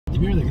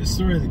remember the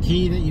story of the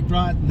key that you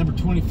brought, number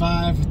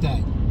 25 with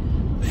that?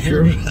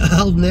 Sure,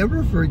 I'll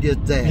never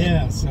forget that.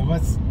 Yeah. So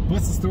what's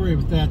the story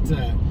with that?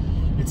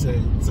 It's a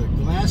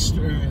glass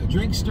a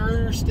drink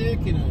stirrer stick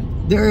and a.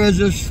 There is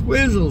a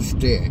swizzle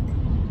stick,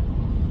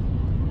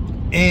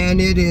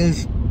 and it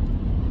is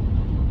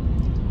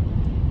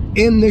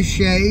in the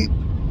shape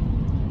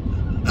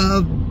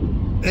of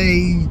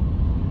a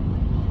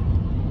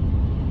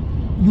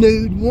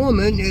nude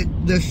woman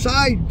at the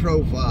side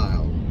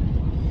profile,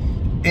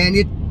 and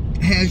it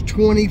has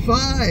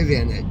 25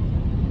 in it.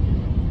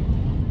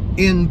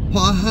 In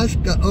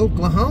Pawhuska,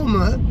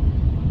 Oklahoma,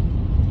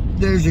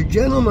 there's a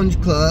gentleman's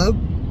club,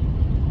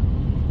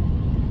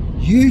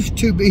 used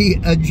to be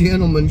a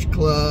gentleman's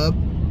club,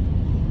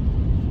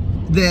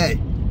 that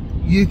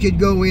you could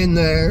go in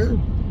there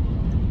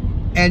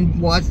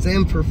and watch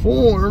them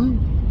perform,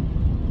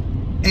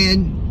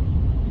 and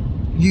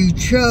you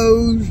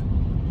chose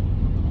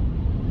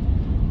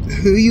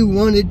who you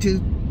wanted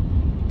to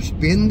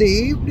spend the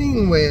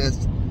evening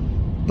with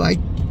by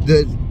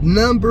the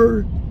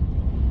number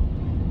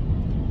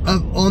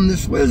on the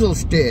swizzle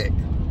stick.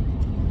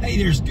 Hey,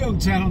 there's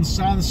goats out on the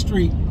side of the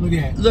street. Look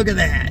at that. Look at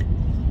that.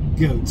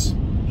 Goats.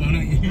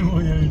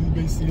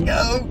 Goatsies.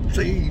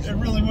 They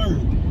really were.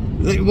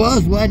 It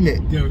was, wasn't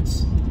it?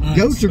 Goats.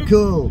 Goats are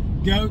cool.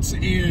 Goats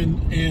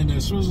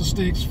and swizzle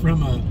sticks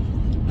from a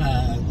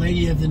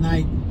Lady of the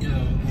Night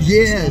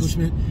yes.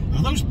 establishment.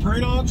 Are those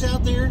prairie dogs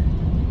out there?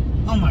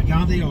 Oh my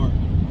God, they are.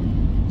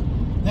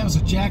 That was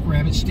a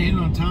jackrabbit standing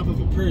on top of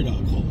a prairie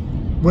dog hole.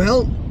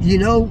 Well, you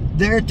know,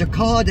 there at the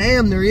Caw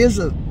Dam, there is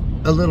a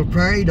little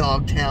prairie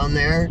dog town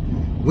there.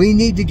 We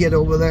need to get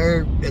over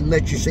there and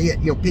let you see it.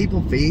 You know,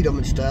 people feed them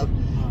and stuff.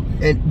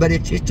 Oh, but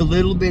it's just a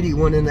little bitty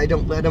one, and they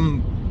don't let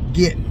them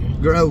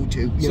grow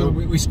to. You know.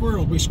 We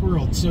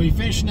squirreled. So you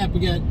finishing up.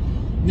 We got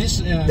Miss.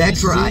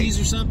 That's Miss right.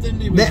 Z's or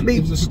something. It Let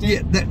was a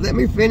stick. Let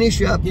me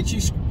finish up. Get you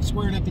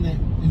squared up in that.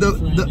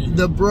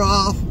 The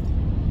brothel.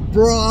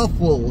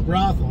 Brothel,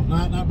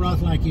 not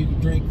broth like you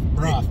drink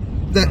broth.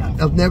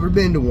 I've never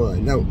been to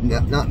one. No,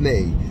 not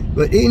me.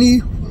 But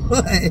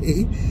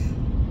anyway,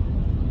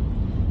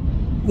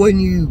 when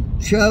you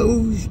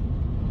chose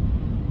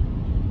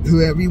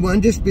whoever you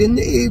wanted to spend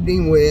the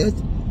evening with,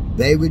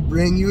 they would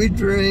bring you a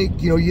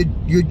drink. You know,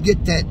 you'd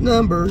get that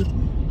number,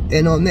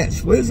 and on that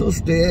swizzle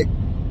stick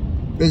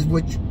is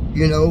what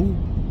you know.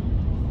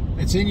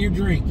 It's in your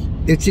drink.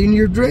 It's in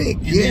your drink.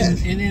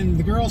 Yes. And then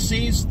the girl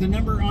sees the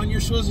number on your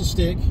swizzle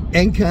stick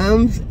and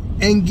comes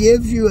and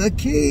gives you a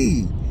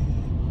key.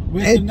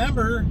 With the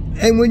number.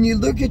 And when you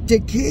look at the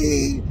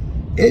key,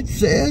 it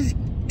says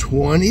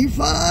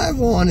 25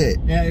 on it.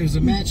 Yeah, it was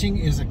a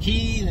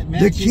key that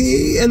matches. The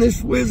key and the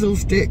swizzle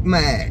stick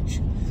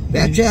match.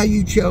 That's how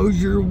you chose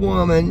your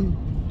woman.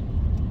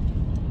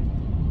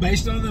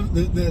 Based on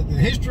the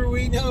history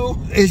we know.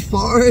 As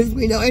far as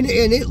we know, and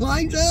it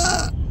lines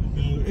up.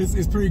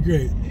 It's pretty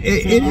great.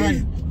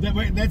 All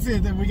right, that's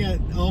it. Then we got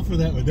all for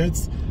that one.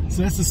 That's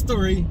the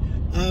story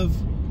of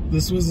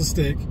the swizzle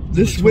stick.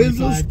 The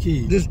swizzle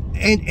key.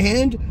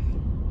 And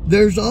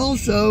there's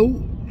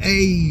also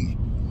a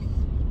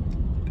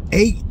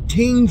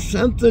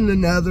 18-something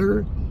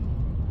another.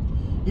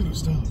 Look at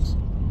those dogs.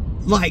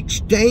 Like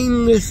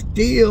stainless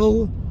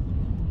steel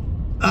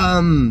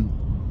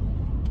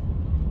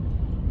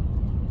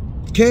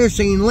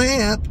kerosene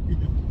lamp,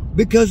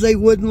 because they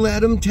wouldn't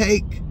let them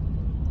take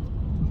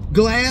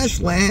glass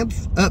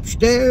lamps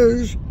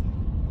upstairs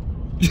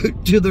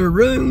to their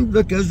room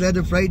because they're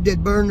afraid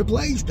they'd burn the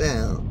place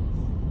down.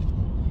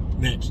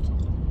 Next.